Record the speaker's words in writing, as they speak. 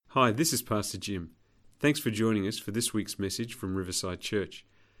Hi, this is Pastor Jim. Thanks for joining us for this week's message from Riverside Church.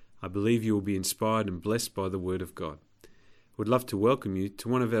 I believe you will be inspired and blessed by the Word of God. We'd love to welcome you to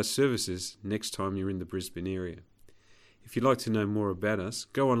one of our services next time you're in the Brisbane area. If you'd like to know more about us,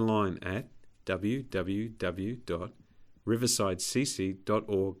 go online at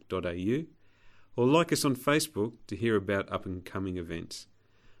www.riversidecc.org.au or like us on Facebook to hear about up-and-coming events.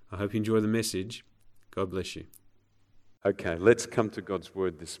 I hope you enjoy the message. God bless you. Okay, let's come to God's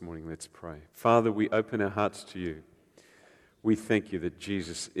Word this morning. Let's pray. Father, we open our hearts to you. We thank you that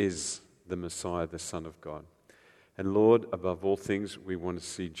Jesus is the Messiah, the Son of God. And Lord, above all things, we want to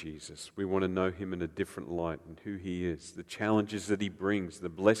see Jesus. We want to know him in a different light and who he is, the challenges that he brings, the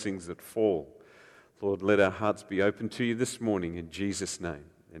blessings that fall. Lord, let our hearts be open to you this morning in Jesus' name.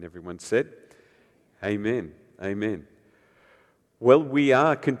 And everyone said, Amen. Amen. Well, we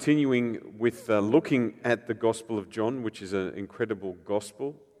are continuing with looking at the Gospel of John, which is an incredible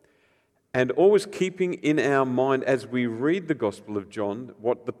gospel, and always keeping in our mind as we read the Gospel of John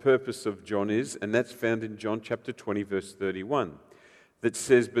what the purpose of John is, and that's found in John chapter 20, verse 31, that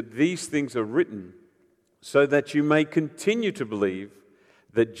says, "But these things are written so that you may continue to believe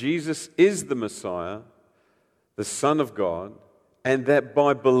that Jesus is the Messiah, the Son of God, and that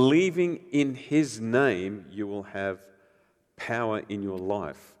by believing in his name you will have power in your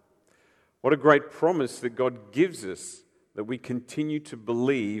life." What a great promise that God gives us, that we continue to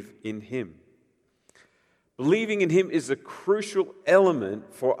believe in him. Believing in him is a crucial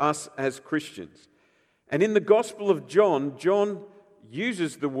element for us as Christians. And in the Gospel of John, John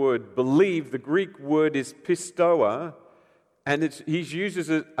uses the word believe. The Greek word is pistoa, and he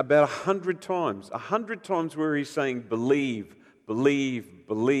uses it about 100 times. 100 times where he's saying believe, believe,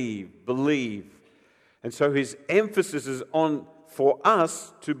 believe, believe. And so his emphasis is on for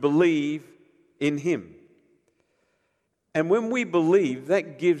us to believe in him. And when we believe,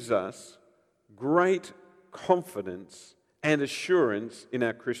 that gives us great confidence and assurance in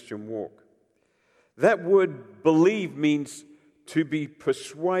our Christian walk. That word believe means to be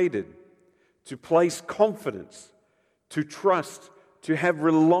persuaded, to place confidence, to trust, to have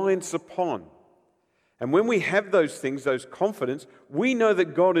reliance upon. And when we have those things, those confidence, we know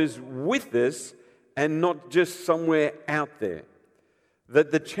that God is with us and not just somewhere out there.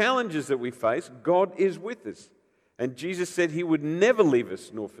 That the challenges that we face, God is with us. And Jesus said he would never leave us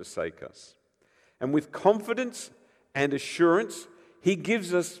nor forsake us. And with confidence and assurance, he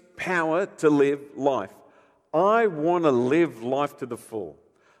gives us power to live life. I want to live life to the full.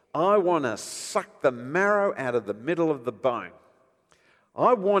 I want to suck the marrow out of the middle of the bone.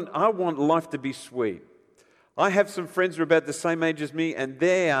 I want life to be sweet. I have some friends who are about the same age as me, and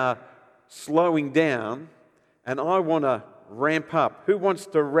they are slowing down, and I want to ramp up. Who wants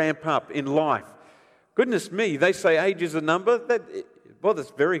to ramp up in life? Goodness me, they say age is a number. That's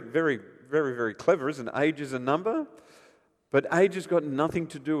very, very, very, very clever, isn't it? Age is a number, but age has got nothing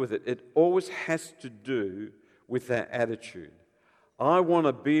to do with it. It always has to do with our attitude. I want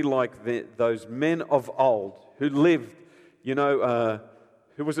to be like those men of old who lived, who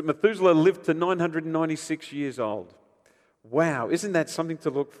was it? Methuselah lived to 996 years old. Wow, isn't that something to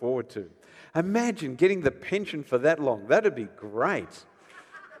look forward to? Imagine getting the pension for that long. That'd be great.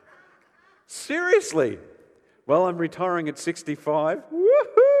 Seriously. Well, I'm retiring at 65.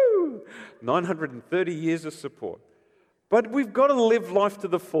 Woohoo! 930 years of support. But we've got to live life to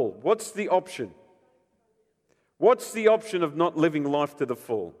the full. What's the option? What's the option of not living life to the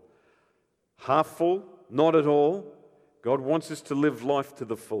full? Half full? Not at all. God wants us to live life to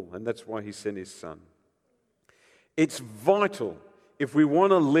the full, and that's why he sent his Son. It's vital, if we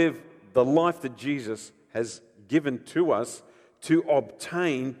want to live the life that Jesus has given to us, to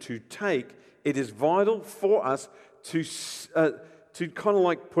obtain, to take, it is vital for us to kind of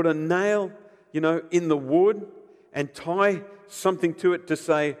like put a nail, in the wood and tie something to it to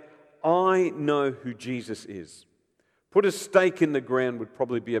say, I know who Jesus is. Put a stake in the ground would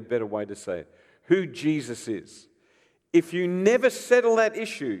probably be a better way to say it. Who Jesus is. If you never settle that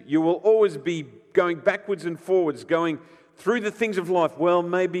issue, you will always be going backwards and forwards, going through the things of life. Well,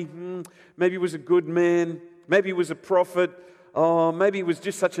 maybe he was a good man. Maybe he was a prophet. Oh, maybe he was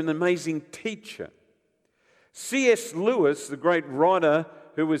just such an amazing teacher. C.S. Lewis, the great writer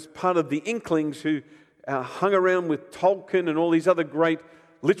who was part of the Inklings, who hung around with Tolkien and all these other great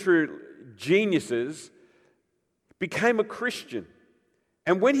literary geniuses, became a Christian.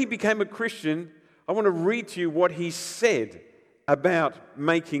 And when he became a Christian, I want to read to you what he said about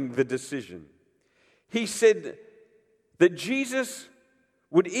making the decision. He said that Jesus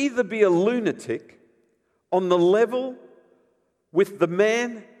would either be a lunatic on the level with the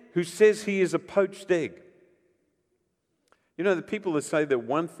man who says he is a poached egg. You know, the people that say they're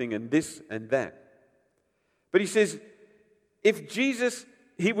one thing and this and that. But he says, if Jesus,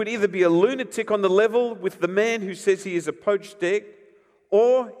 he would either be a lunatic on the level with the man who says he is a poached egg,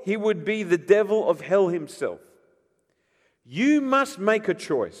 or he would be the devil of hell himself. You must make a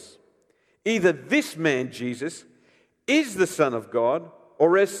choice. Either this man, Jesus, is the Son of God,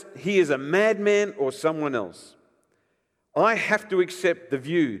 or else he is a madman or someone else. I have to accept the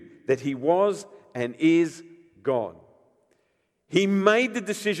view that he was and is God. He made the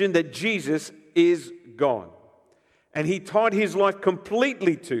decision that Jesus is God. And he tied his life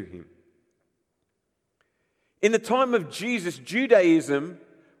completely to him. In the time of Jesus, Judaism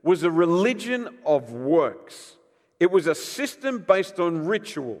was a religion of works. It was a system based on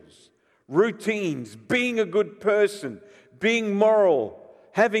rituals, routines, being a good person, being moral,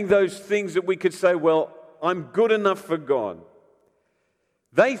 having those things that we could say, well, I'm good enough for God.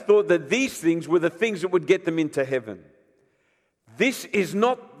 They thought that these things were the things that would get them into heaven. This is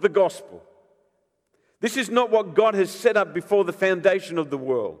not the gospel. This is not what God has set up before the foundation of the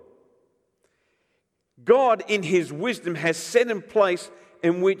world. God, in his wisdom, has set in place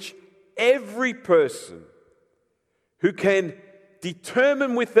in which every person who can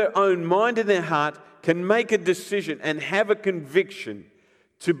determine with their own mind and their heart can make a decision and have a conviction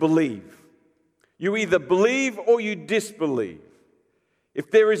to believe. You either believe or you disbelieve. If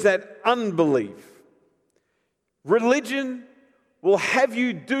there is that unbelief, religion will have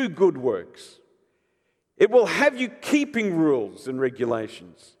you do good works. It will have you keeping rules and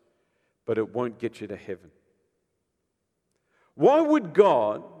regulations, but it won't get you to heaven. Why would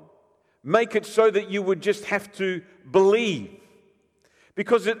God make it so that you would just have to believe?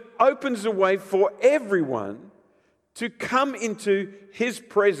 Because it opens a way for everyone to come into his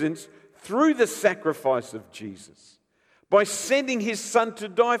presence through the sacrifice of Jesus, by sending his Son to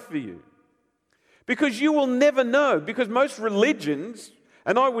die for you. Because you will never know, because most religions,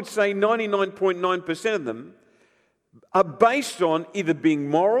 and I would say 99.9% of them, are based on either being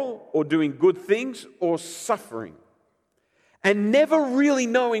moral or doing good things or suffering. And never really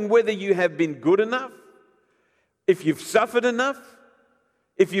knowing whether you have been good enough, if you've suffered enough,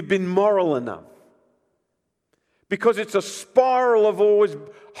 if you've been moral enough. Because it's a spiral of always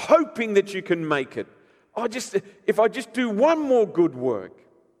hoping that you can make it. If I just do one more good work.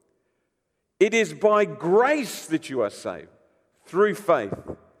 It is by grace that you are saved, through faith.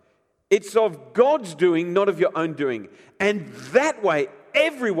 It's of God's doing, not of your own doing. And that way,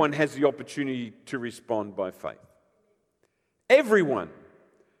 everyone has the opportunity to respond by faith. Everyone.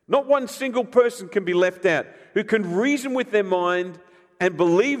 Not one single person can be left out who can reason with their mind and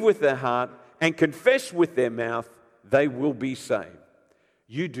believe with their heart and confess with their mouth, they will be saved.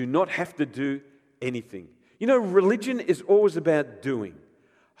 You do not have to do anything. You know, religion is always about doing,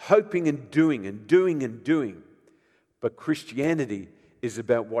 hoping and doing and doing and doing. But Christianity is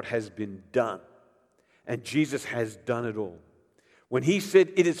about what has been done. And Jesus has done it all. When he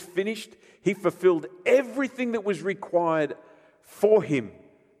said, it is finished, he fulfilled everything that was required for him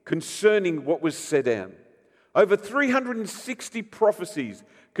concerning what was set out. Over 360 prophecies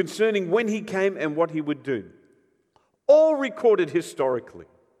concerning when he came and what he would do. All recorded historically.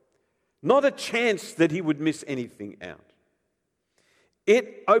 Not a chance that he would miss anything out.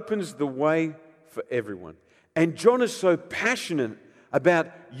 It opens the way for everyone. And John is so passionate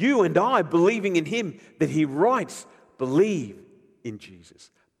about you and I believing in him that he writes, believe in Jesus.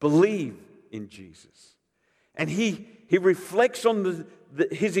 Believe in Jesus. And he reflects on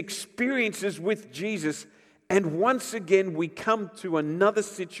his experiences with Jesus. And once again, we come to another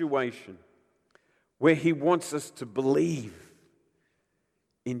situation where he wants us to believe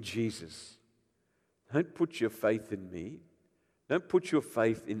in Jesus. Don't put your faith in me. Don't put your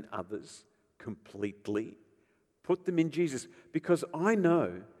faith in others completely. Put them in Jesus. Because I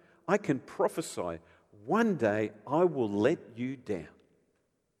know, I can prophesy, one day I will let you down.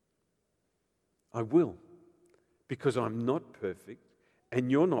 I will. Because I'm not perfect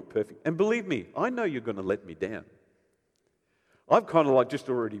and you're not perfect. And believe me, I know you're going to let me down. I've kind of just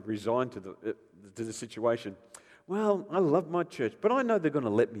already resigned to the situation. Well, I love my church, but I know they're going to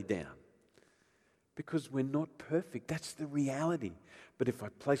let me down. Because we're not perfect. That's the reality. But if I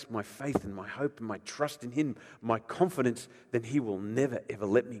place my faith and my hope and my trust in him, my confidence, then he will never, ever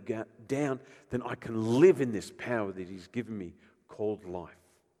let me down. Then I can live in this power that he's given me called life.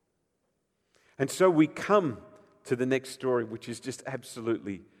 And so we come to the next story, which is just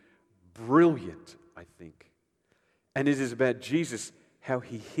absolutely brilliant, I think. And it is about Jesus, how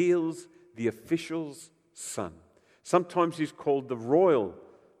he heals the official's son. Sometimes he's called the royal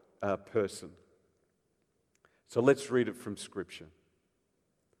person. So let's read it from Scripture.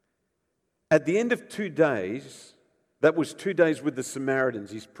 At the end of 2 days, That was 2 days with the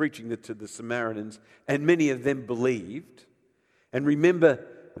Samaritans. He's preaching to the Samaritans, and many of them believed. And remember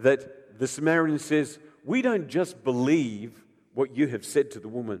that the Samaritan says, we don't just believe what you have said to the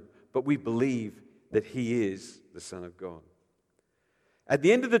woman, but we believe that he is the Son of God. At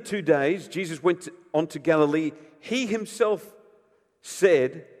the end of the 2 days, Jesus went on to Galilee. He himself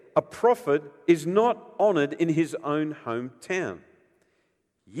said, a prophet is not honored in his own hometown.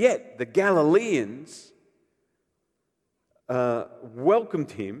 Yet the Galileans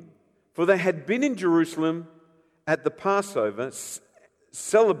welcomed him, for they had been in Jerusalem at the Passover,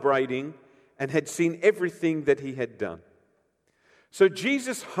 celebrating, and had seen everything that he had done. So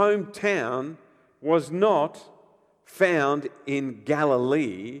Jesus' hometown was not found in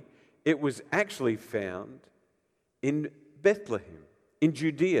Galilee. It was actually found in Bethlehem, in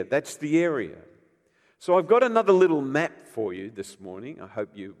Judea. That's the area. So I've got another little map for you this morning, I hope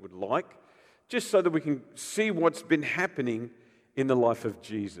you would like, just so that we can see what's been happening in the life of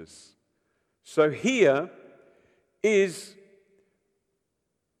Jesus. So here is,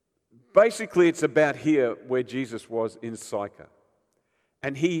 basically it's about here where Jesus was in Sychar.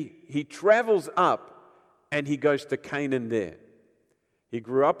 And he travels up and he goes to Canaan there. He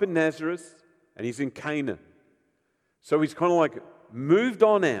grew up in Nazareth and he's in Canaan. So he's kind of like moved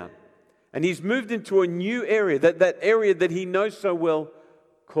on out. And he's moved into a new area, that area that he knows so well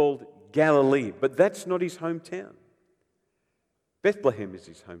called Galilee. But that's not his hometown. Bethlehem is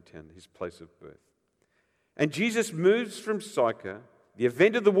his hometown, his place of birth. And Jesus moves from Sychar, the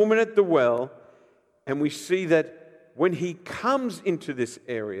event of the woman at the well, and we see that when he comes into this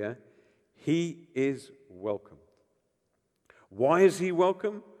area, he is welcomed. Why is he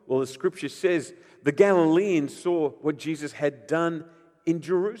welcome? Well, the scripture says the Galileans saw what Jesus had done in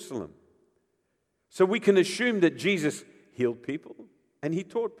Jerusalem. So we can assume that Jesus healed people and he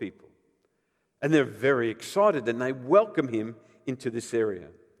taught people. And they're very excited and they welcome him into this area.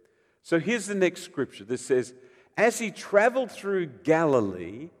 So here's the next scripture that says, as he traveled through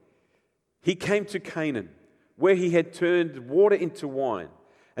Galilee, he came to Canaan, where he had turned water into wine.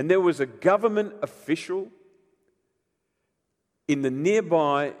 And there was a government official in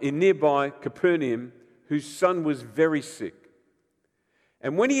nearby Capernaum whose son was very sick.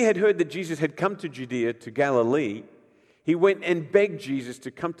 And when he had heard that Jesus had come to Judea, to Galilee, he went and begged Jesus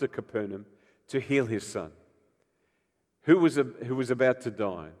to come to Capernaum to heal his son, who was about to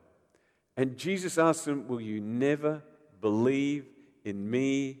die. And Jesus asked him, will you never believe in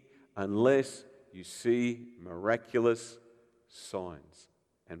me unless you see miraculous signs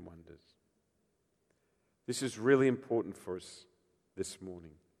and wonders? This is really important for us this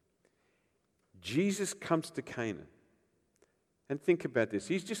morning. Jesus comes to Canaan. And think about this.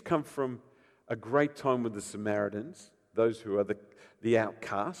 He's just come from a great time with the Samaritans, those who are the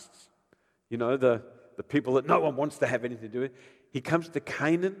outcasts, the people that no one wants to have anything to do with. He comes to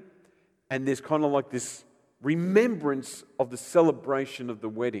Canaan, and there's kind of like this remembrance of the celebration of the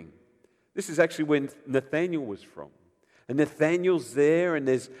wedding. This is actually where Nathanael was from. And Nathanael's there, and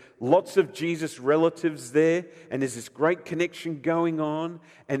there's lots of Jesus' relatives there, and there's this great connection going on,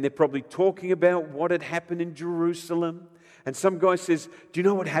 and they're probably talking about what had happened in Jerusalem. And some guy says, do you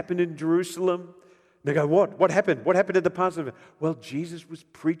know what happened in Jerusalem? They go, what? What happened? What happened at the Passover? Well, Jesus was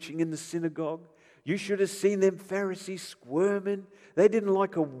preaching in the synagogue. You should have seen them Pharisees squirming. They didn't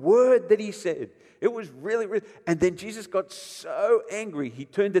like a word that he said. It was really. And then Jesus got so angry, he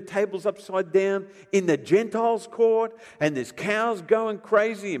turned the tables upside down in the Gentiles' court, and there's cows going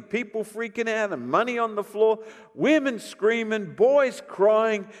crazy, and people freaking out, and money on the floor, women screaming, boys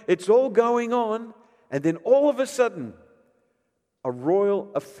crying. It's all going on. And then all of a sudden, a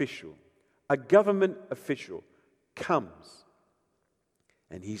royal official, a government official comes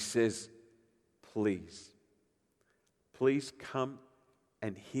and he says, please come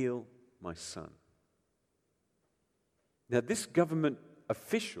and heal my son. Now, this government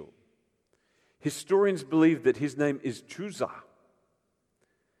official, historians believe that his name is Chuza.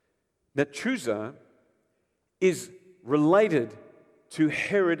 Now, Chuza is related to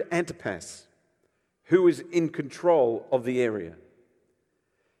Herod Antipas, who is in control of the area.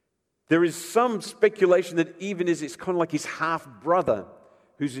 There is some speculation that even it's kind of like his half-brother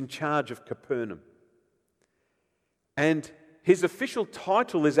who's in charge of Capernaum. And his official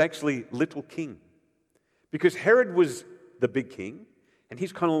title is actually Little King, because Herod was the big king, and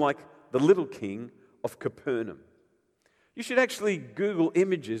he's kind of like the little king of Capernaum. You should actually Google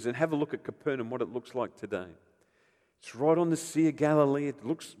images and have a look at Capernaum, what it looks like today. It's right on the Sea of Galilee. It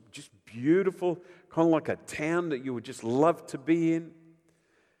looks just beautiful, kind of like a town that you would just love to be in.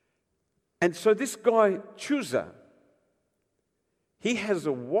 And so this guy, Chuza, he has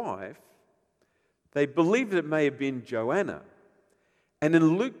a wife They believe that it may have been Joanna. And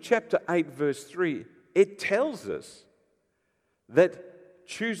in Luke chapter 8, verse 3, it tells us that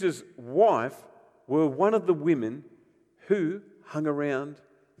Chuza's wife were one of the women who hung around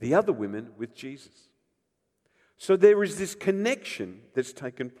the other women with Jesus. So there is this connection that's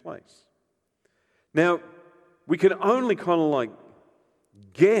taken place. Now, we can only kind of like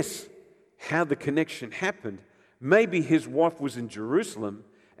guess how the connection happened. Maybe his wife was in Jerusalem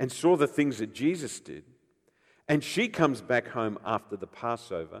and saw the things that Jesus did. And she comes back home after the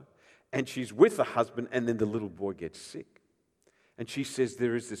Passover and she's with the husband, and then the little boy gets sick. And she says,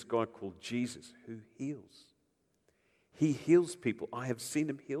 there is this guy called Jesus who heals. He heals people. I have seen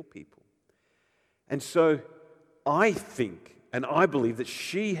him heal people. And so I think and I believe that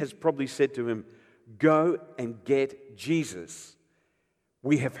she has probably said to him, go and get Jesus.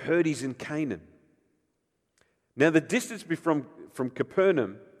 We have heard he's in Canaan. Now the distance from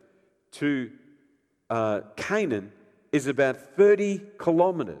Capernaum to Canaan is about 30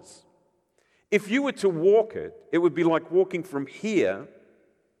 kilometers. If you were to walk it, it would be like walking from here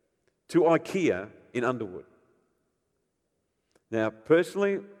to IKEA in Underwood. Now,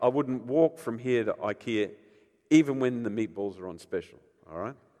 personally, I wouldn't walk from here to IKEA even when the meatballs are on special, all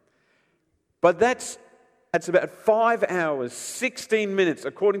right? But that's about 5 hours, 16 minutes,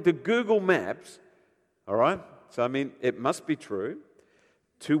 according to Google Maps, all right? So, I mean, it must be true,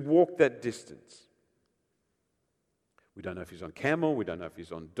 to walk that distance. We don't know if he's on camel, we don't know if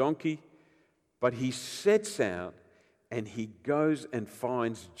he's on donkey, but he sets out and he goes and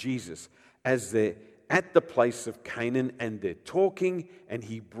finds Jesus as they're at the place of Canaan and they're talking, and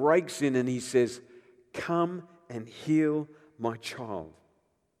he breaks in and he says, come and heal my child.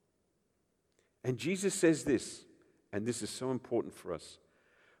 And Jesus says this, and this is so important for us.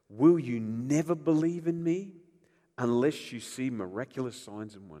 Will you never believe in me unless you see miraculous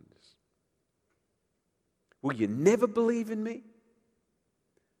signs and wonders? Will you never believe in me?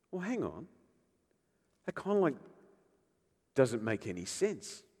 Well, hang on. That kind of like doesn't make any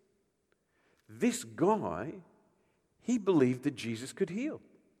sense. This guy, he believed that Jesus could heal.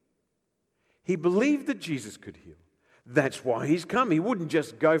 He believed that Jesus could heal. That's why he's come. He wouldn't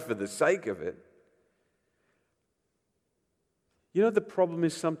just go for the sake of it. You know, the problem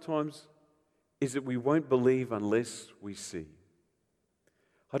is sometimes is that we won't believe unless we see.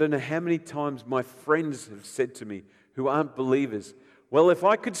 I don't know how many times my friends have said to me who aren't believers, well, if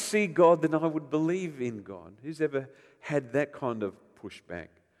I could see God, then I would believe in God. Who's ever had that kind of pushback?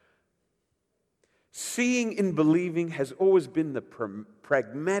 Seeing and believing has always been the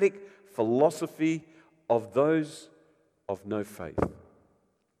pragmatic philosophy of those of no faith,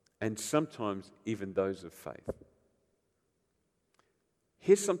 and sometimes even those of faith.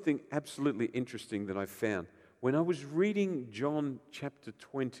 Here's something absolutely interesting that I found. When I was reading John chapter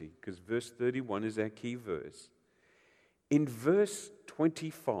 20, because verse 31 is our key verse, in verse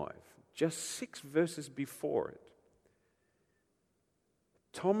 25, just 6 verses before it,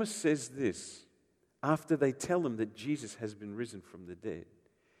 Thomas says this, after they tell him that Jesus has been risen from the dead.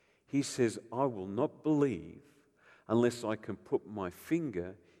 He says, I will not believe unless I can put my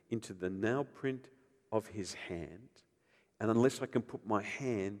finger into the nail print of his hand, and unless I can put my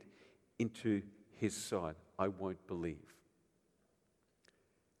hand into his side, I won't believe.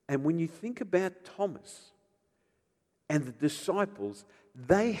 And when you think about Thomas and the disciples,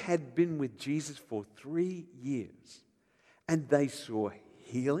 they had been with Jesus for 3 years, and they saw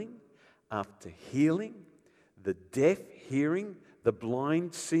healing after healing, the deaf hearing, the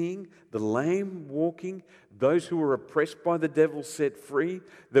blind seeing, the lame walking, those who were oppressed by the devil set free.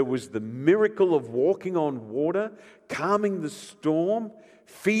 There was the miracle of walking on water, calming the storm,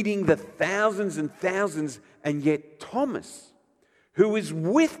 feeding the thousands and thousands. And yet Thomas, who is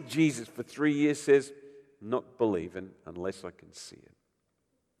with Jesus for 3 years, says, not believing unless I can see it.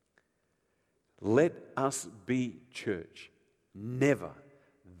 Let us be church, never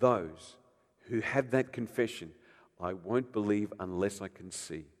those who have that confession, I won't believe unless I can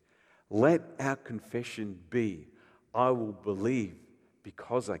see. Let our confession be, I will believe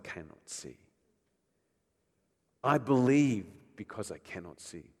because I cannot see. I believe because I cannot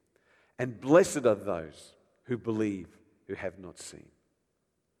see. And blessed are those who believe who have not seen.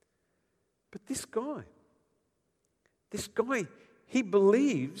 But this guy, he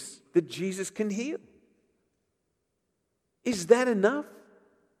believes that Jesus can heal. Is that enough?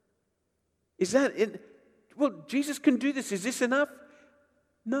 Is that it? Well, Jesus can do this. Is this enough?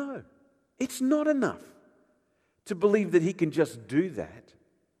 No, it's not enough to believe that he can just do that.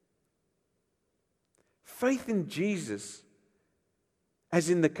 Faith in Jesus, as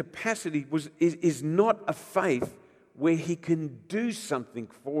in the capacity, is not a faith where he can do something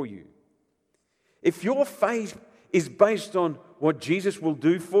for you. If your faith is based on what Jesus will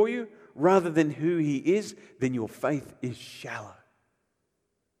do for you rather than who He is, then your faith is shallow.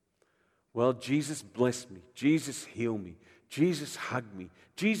 Well, Jesus bless me. Jesus heal me. Jesus hug me.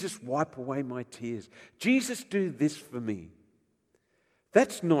 Jesus wipe away my tears. Jesus do this for me.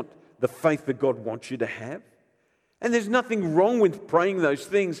 That's not the faith that God wants you to have. And there's nothing wrong with praying those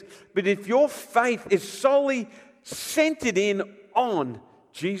things. But if your faith is solely centered in on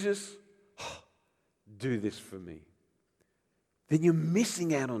Jesus, do this for me, then you're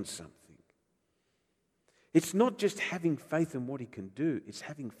missing out on something. It's not just having faith in what He can do, it's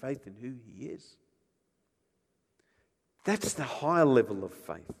having faith in who He is. That's the higher level of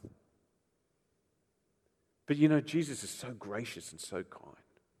faith. But you know, Jesus is so gracious and so kind.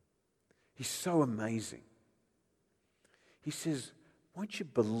 He's so amazing. He says, won't you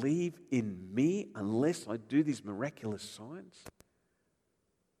believe in me unless I do these miraculous signs?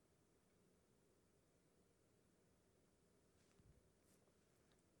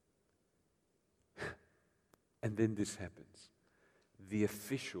 And then this happens. The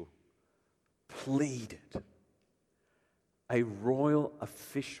official pleaded. A royal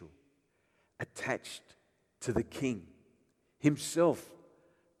official attached to the king, himself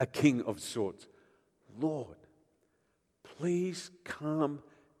a king of sorts. Lord, please come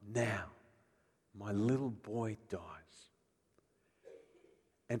now. My little boy dies.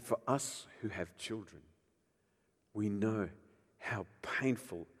 And for us who have children, we know how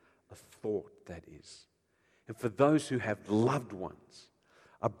painful a thought that is. And for those who have loved ones,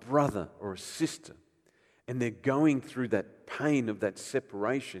 a brother or a sister, and they're going through that pain of that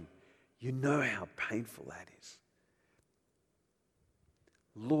separation, you know how painful that is.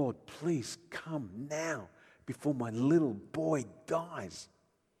 Lord, please come now before my little boy dies.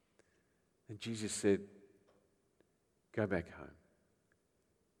 And Jesus said, go back home.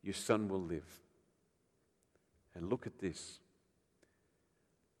 Your son will live. And look at this.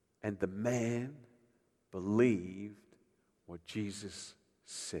 And the man believed what Jesus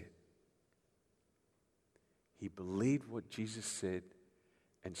said. He believed what Jesus said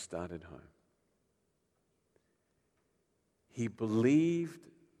and started home. He believed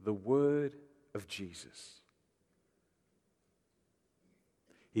the word of Jesus.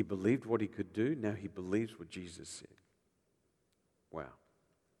 He believed what he could do. Now he believes what Jesus said. Wow.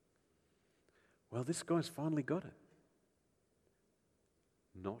 Well, this guy's finally got it.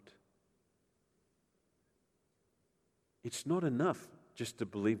 Not. It's not enough just to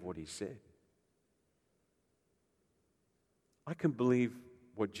believe what he said. I can believe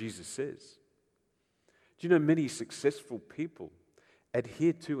what Jesus says. Do you know many successful people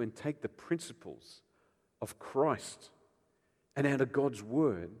adhere to and take the principles of Christ and out of God's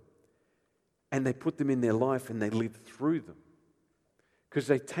word, and they put them in their life and they live through them because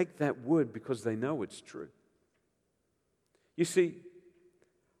they take that word because they know it's true. You see,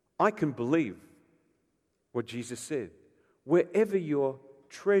 I can believe what Jesus said. Wherever your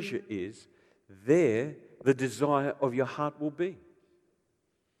treasure is, there the desire of your heart will be.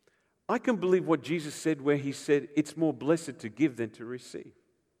 I can believe what Jesus said where he said, it's more blessed to give than to receive.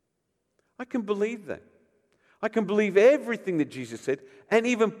 I can believe that. I can believe everything that Jesus said and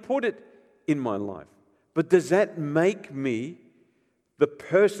even put it in my life. But does that make me the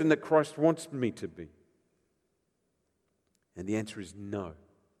person that Christ wants me to be? And the answer is no.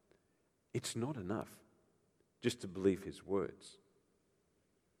 It's not enough just to believe his words.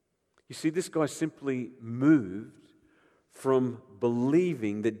 You see, this guy simply moved from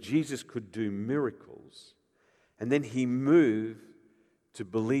believing that Jesus could do miracles, and then he moved to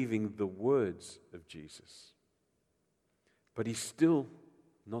believing the words of Jesus. But he's still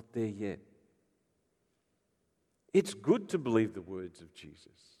not there yet. It's good to believe the words of Jesus.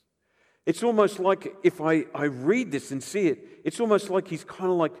 It's almost like if I read this and see it, it's almost like he's kind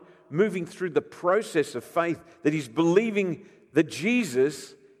of like moving through the process of faith, that he's believing that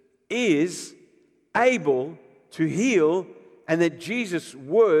Jesus is able to heal and that Jesus'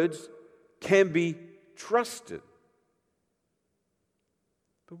 words can be trusted.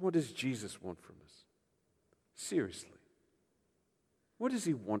 But what does Jesus want from us? Seriously. What does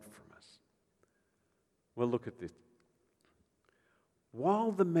he want from us? Well, look at this.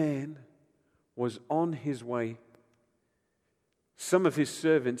 While the man was on his way, some of his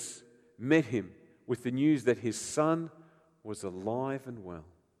servants met him with the news that his son was alive and well.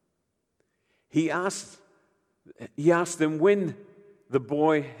 He asked them when the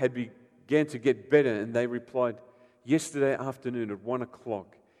boy had began to get better, and they replied, yesterday afternoon at 1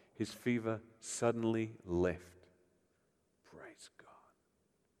 o'clock, his fever suddenly left. Praise God.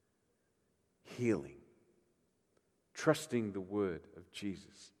 Healing. Trusting the word of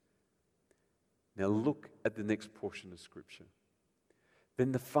Jesus. Now look at the next portion of Scripture.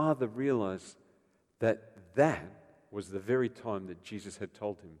 Then the father realized that was the very time that Jesus had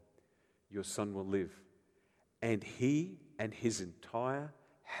told him, your son will live. And he and his entire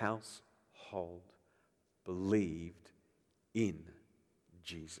household believed in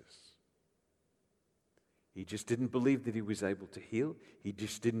Jesus. He just didn't believe that he was able to heal. He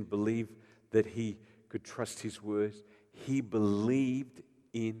just didn't believe that he could trust his words. He believed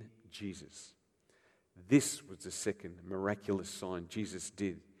in Jesus. This was the second miraculous sign Jesus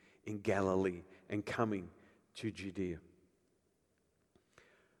did in Galilee and coming to Judea.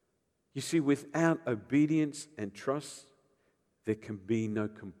 You see, without obedience and trust, there can be no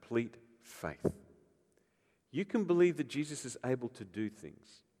complete faith. You can believe that Jesus is able to do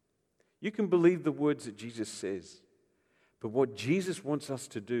things. You can believe the words that Jesus says. But what Jesus wants us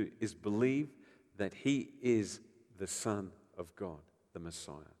to do is believe that He is the Son of God, the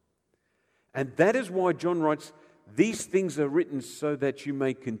Messiah. And that is why John writes, these things are written so that you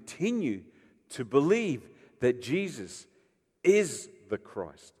may continue to believe that Jesus is the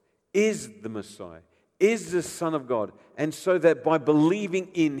Christ, is the Messiah, is the Son of God. And so that by believing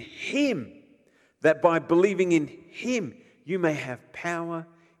in Him, you may have power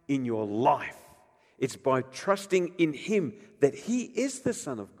in your life. It's by trusting in Him that He is the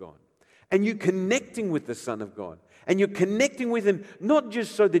Son of God. And you're connecting with the Son of God. And you're connecting with Him not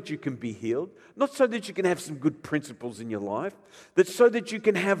just so that you can be healed, not so that you can have some good principles in your life, but so that you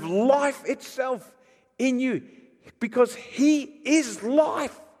can have life itself in you. Because He is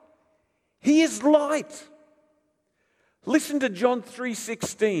life. He is light. Listen to John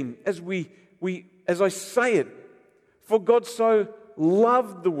 3:16 as I say it. For God so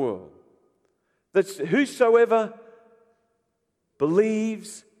loved the world that whosoever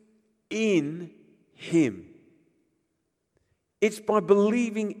believes in Him. It's by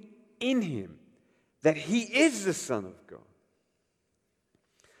believing in Him that He is the Son of God.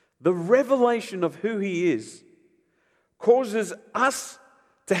 The revelation of who He is causes us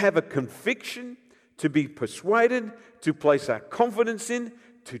to have a conviction, to be persuaded, to place our confidence in,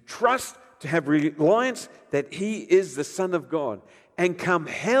 to trust, to have reliance that He is the Son of God. And come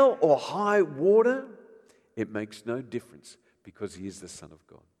hell or high water, it makes no difference because He is the Son of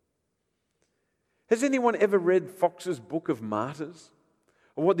God. Has anyone ever read Fox's Book of Martyrs?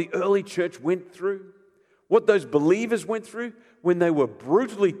 Or what the early church went through? What those believers went through when they were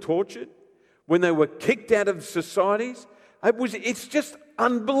brutally tortured? When they were kicked out of societies? It's just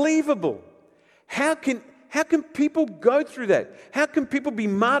unbelievable. How can people go through that? How can people be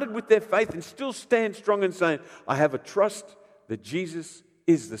martyred with their faith and still stand strong and say, I have a trust that Jesus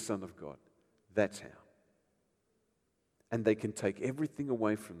is the Son of God? That's how. And they can take everything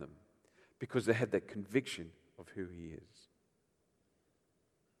away from them because they have that conviction of who He is.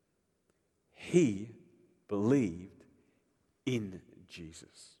 He believed in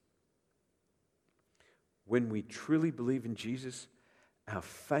Jesus. When we truly believe in Jesus, our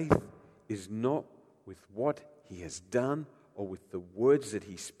faith is not with what He has done or with the words that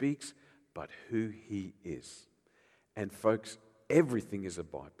He speaks, but who He is. And folks, everything is a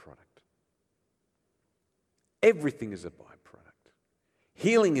byproduct. Everything is a byproduct.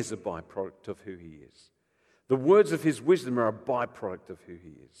 Healing is a byproduct of who He is. The words of His wisdom are a byproduct of who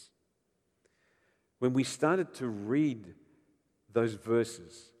He is. When we started to read those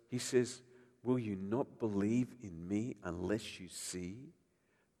verses, He says, will you not believe in me unless you see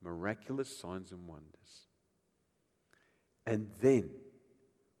miraculous signs and wonders? And then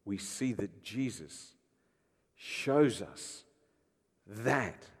we see that Jesus shows us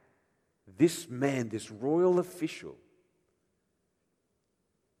that this man, this royal official,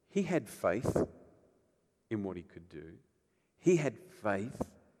 he had faith in what he could do. He had faith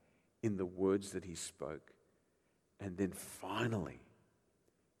in the words that he spoke. And then finally,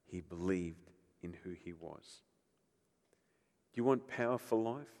 he believed in who he was. Do you want power for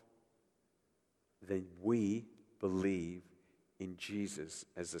life? Then we believe in Jesus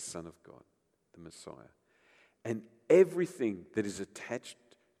as the Son of God, the Messiah. And everything that is attached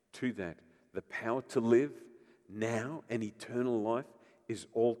to that, the power to live now and eternal life, is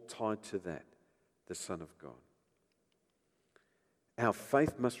all tied to that, the Son of God. Our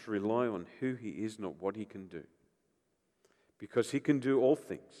faith must rely on who He is, not what He can do. Because He can do all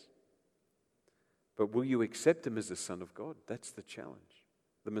things. But will you accept Him as the Son of God? That's the challenge.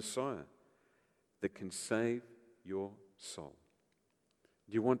 The Messiah that can save your soul.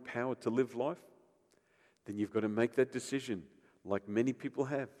 Do you want power to live life? Then you've got to make that decision, like many people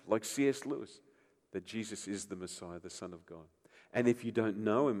have, like C.S. Lewis, that Jesus is the Messiah, the Son of God. And if you don't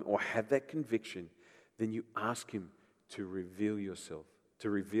know Him or have that conviction, then you ask Him to reveal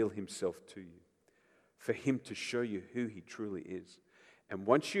Himself to you. for Him to show you who He truly is. And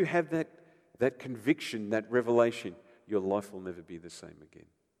once you have that conviction, that revelation, your life will never be the same again.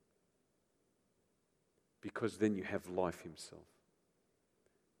 Because then you have life Himself,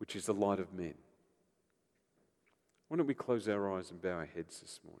 which is the light of men. Why don't we close our eyes and bow our heads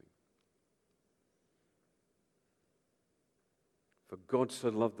this morning? For God so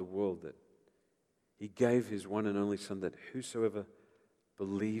loved the world that He gave His one and only Son, that whosoever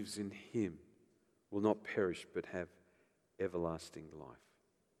believes in Him will not perish but have everlasting life.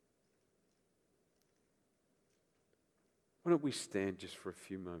 Why don't we stand just for a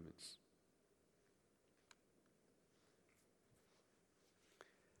few moments?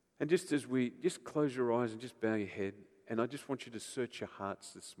 And just as we just close your eyes and just bow your head, and I just want you to search your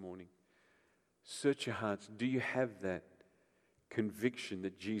hearts this morning. Search your hearts. Do you have that conviction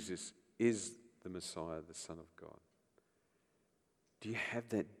that Jesus is the Messiah, the Son of God? Do you have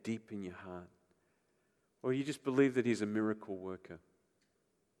that deep in your heart? Or you just believe that He's a miracle worker,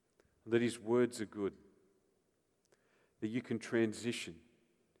 that His words are good, that you can transition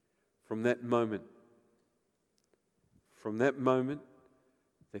from that moment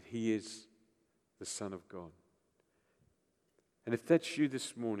that He is the Son of God. And if that's you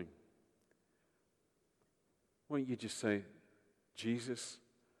this morning, why don't you just say, Jesus,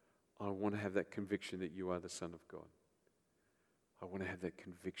 I want to have that conviction that You are the Son of God. I want to have that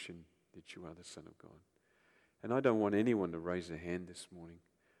conviction that You are the Son of God. And I don't want anyone to raise their hand this morning.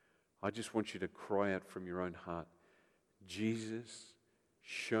 I just want you to cry out from your own heart, Jesus,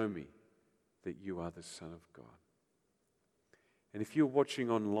 show me that You are the Son of God. And if you're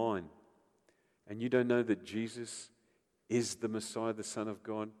watching online and you don't know that Jesus is the Messiah, the Son of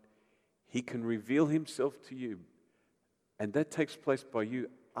God, He can reveal Himself to you. And that takes place by you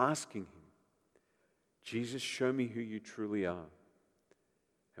asking Him, Jesus, show me who You truly are.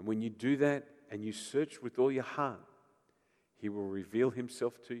 And when you do that and you search with all your heart, He will reveal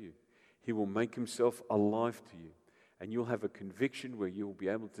Himself to you. He will make Himself alive to you. And you'll have a conviction where you'll be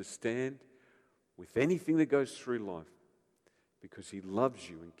able to stand with anything that goes through life because He loves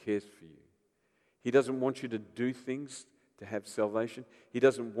you and cares for you. He doesn't want you to do things to have salvation. He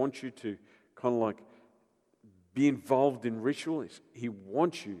doesn't want you to kind of like be involved in rituals. He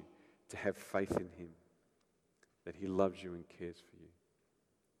wants you to have faith in Him, that He loves you and cares for you.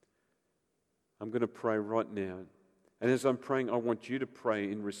 I'm going to pray right now. And as I'm praying, I want you to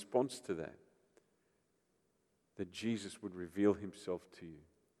pray in response to that Jesus would reveal Himself to you.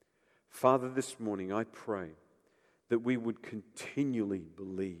 Father, this morning I pray that we would continually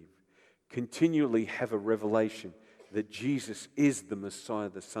believe, continually have a revelation that Jesus is the Messiah,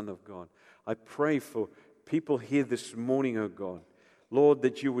 the Son of God. I pray for people here this morning, oh God, Lord,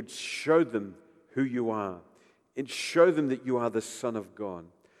 that You would show them who You are and show them that You are the Son of God,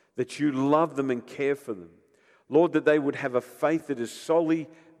 that You love them and care for them. Lord, that they would have a faith that is solely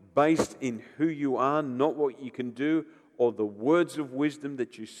based in who You are, not what You can do or the words of wisdom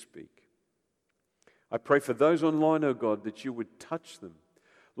that You speak. I pray for those online, oh God, that You would touch them.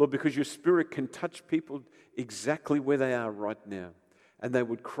 Lord, because Your Spirit can touch people exactly where they are right now. And they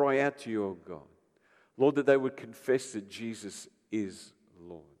would cry out to You, oh God. Lord, that they would confess that Jesus is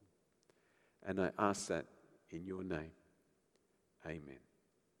Lord. And I ask that in Your name. Amen.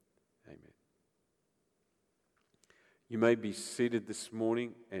 Amen. You may be seated this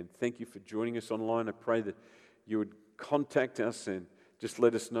morning, and thank you for joining us online. I pray that you would contact us and just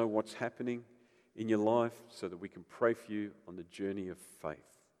let us know what's happening in your life so that we can pray for you on the journey of faith.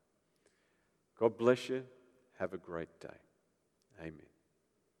 God bless you. Have a great day. Amen.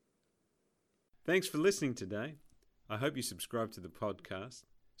 Thanks for listening today. I hope you subscribe to the podcast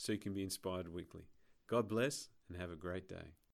so you can be inspired weekly. God bless and have a great day.